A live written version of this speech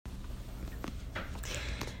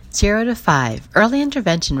0 to 5. Early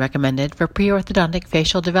intervention recommended for pre-orthodontic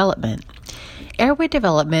facial development. Airway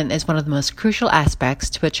development is one of the most crucial aspects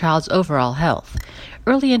to a child's overall health.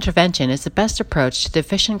 Early intervention is the best approach to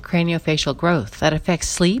deficient craniofacial growth that affects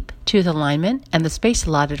sleep, tooth alignment, and the space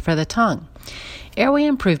allotted for the tongue. Airway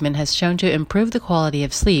improvement has shown to improve the quality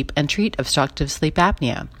of sleep and treat obstructive sleep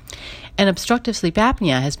apnea. And obstructive sleep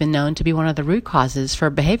apnea has been known to be one of the root causes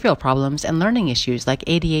for behavioral problems and learning issues like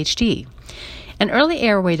ADHD. An early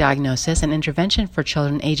airway diagnosis and intervention for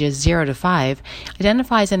children ages 0 to 5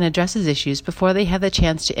 identifies and addresses issues before they have the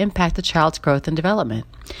chance to impact the child's growth and development.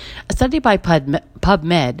 A study by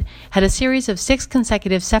PubMed had a series of 6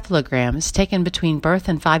 consecutive cephalograms taken between birth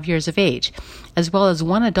and 5 years of age, as well as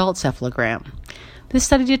 1 adult cephalogram. This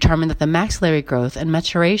study determined that the maxillary growth and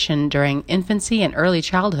maturation during infancy and early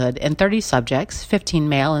childhood in 30 subjects, 15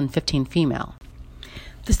 male and 15 female.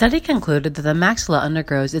 The study concluded that the maxilla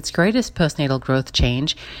undergoes its greatest postnatal growth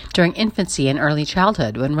change during infancy and early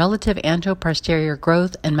childhood when relative anteroposterior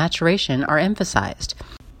growth and maturation are emphasized.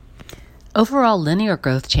 Overall linear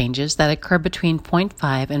growth changes that occur between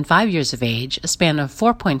 0.5 and 5 years of age, a span of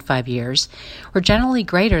 4.5 years, were generally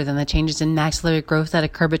greater than the changes in maxillary growth that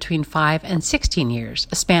occur between 5 and 16 years,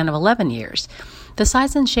 a span of 11 years. The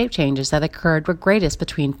size and shape changes that occurred were greatest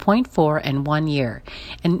between 0.4 and 1 year,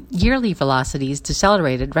 and yearly velocities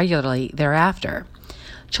decelerated regularly thereafter.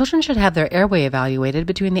 Children should have their airway evaluated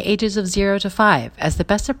between the ages of 0 to 5, as the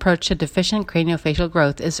best approach to deficient craniofacial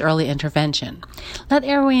growth is early intervention. Let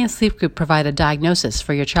Airway and Sleep Group provide a diagnosis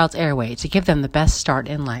for your child's airway to give them the best start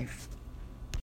in life.